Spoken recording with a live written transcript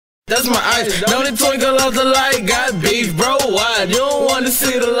That's my ice. Don't it twinkle off the light? Got beef, bro. Why? You don't want to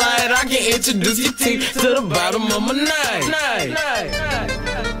see the light? I can introduce your teeth to the bottom of my knife.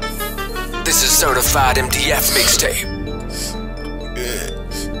 This is certified MDF mixtape.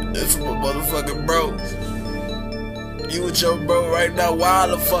 Yeah, that's my motherfucking bro. You with your bro right now,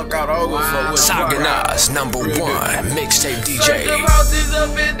 wild the fuck out. I don't give a fuck with Sagina's #1 mixtape DJ. Search them houses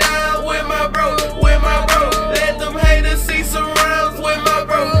up and down with my bro, with my bro. Let them haters see some rounds with my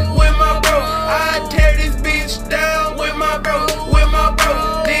bro, with my bro. I tear this bitch down with my bro, with my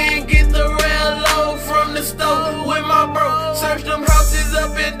bro. Then get the real low from the stove with my bro. Search them houses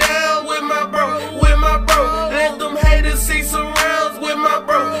up and down with my bro, with my bro. Let them haters see some rounds with my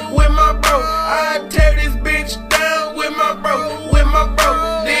bro, with my bro. I tear this bitch down with my bro, with my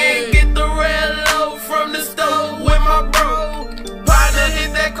bro. Then get the real low from the stove with my bro. Partner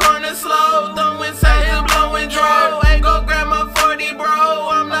hit that corner slow, throwing sand, blowing draw. Ain't gon' grab my 40, bro.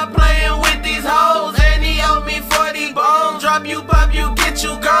 I'm not playing with these hoes. And he owed me 40 bones. Drop you, pop you, get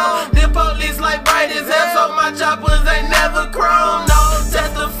you gone. The police like bright as hell, so my choppers ain't never chrome. No,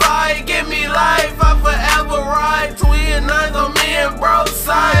 testify, give me life, I forever ride. Twin nines on me and bro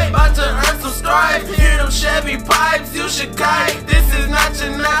side. About to earn some stripes. Hear them Chevy pipes, you should kite. This is not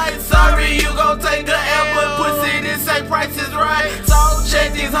your night. Sorry, you gon' take a L, but pussy, this ain't Price is Right. So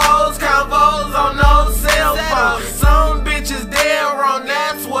check these hoes, combos on no cell phone. Some bitches dead wrong,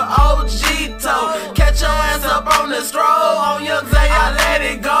 that's what OG told. Catch your ass up on the stroll. On Young Zay, I let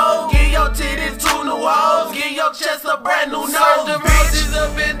it go. Give your titties 2 new hoes. Give your chest a brand new nose. Search them houses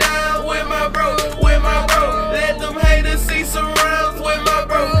up and down with my bro, with my bro. Let them haters see some rounds with my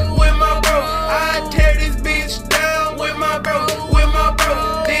bro, with my bro. I tear this bitch down with my bro, with my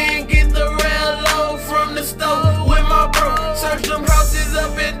bro. Then get the real low from the stove with my bro. Search them houses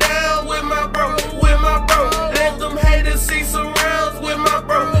up and down with my bro, with my bro. Let them haters see some rounds with my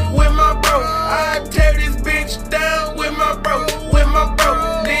bro, with my bro. I tear this bitch down with my bro, with my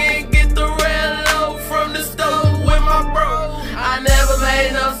bro. Then get the real low from the stove with my bro. I never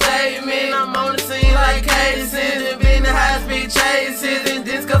made no statement. I'm on the scene like cases and been the high-speed chases and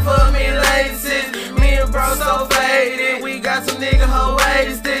this could fuck me laces. Me and bro so faded. We got some nigga hoe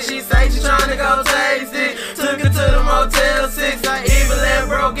wasted. She say she tryna go taste it. Took her to the Motel 6. I even let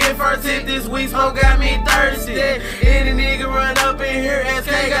bro get first hit. This week smoke got me thirsty. Any nigga run up in here,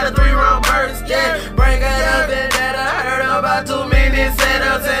 SK got a 3-round burst. Yeah, break it up and that I heard about 2 minute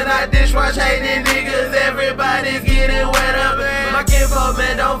setups and I dishwash hating niggas. Everybody's getting wet up. My kinfolk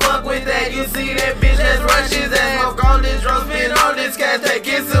man don't fuck with that. You see that bitch that's rushes and smoke on this drum, spin on this cash. Take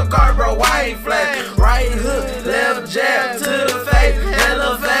it some car, bro. White flash, right hook, left jab to the face,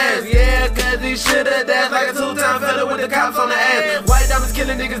 hella fast. Yeah, cause he shoulda dashed like a 2-time fella with the cops on the ass. White diamonds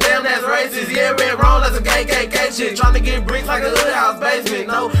killing niggas, damn that's racist. Yeah, red wrong, that's a KKK shit. Tryna get bricks like a hood house basement.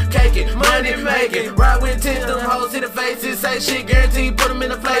 No caking, money making. Ride with 10, them hoes hit the faces. Say shit, guaranteed, put them in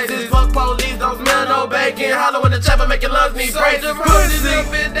the places. Fuck police, don't smell no bacon. Holler when the chopper make your lungs need braces. Search them houses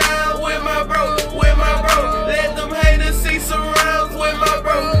up and down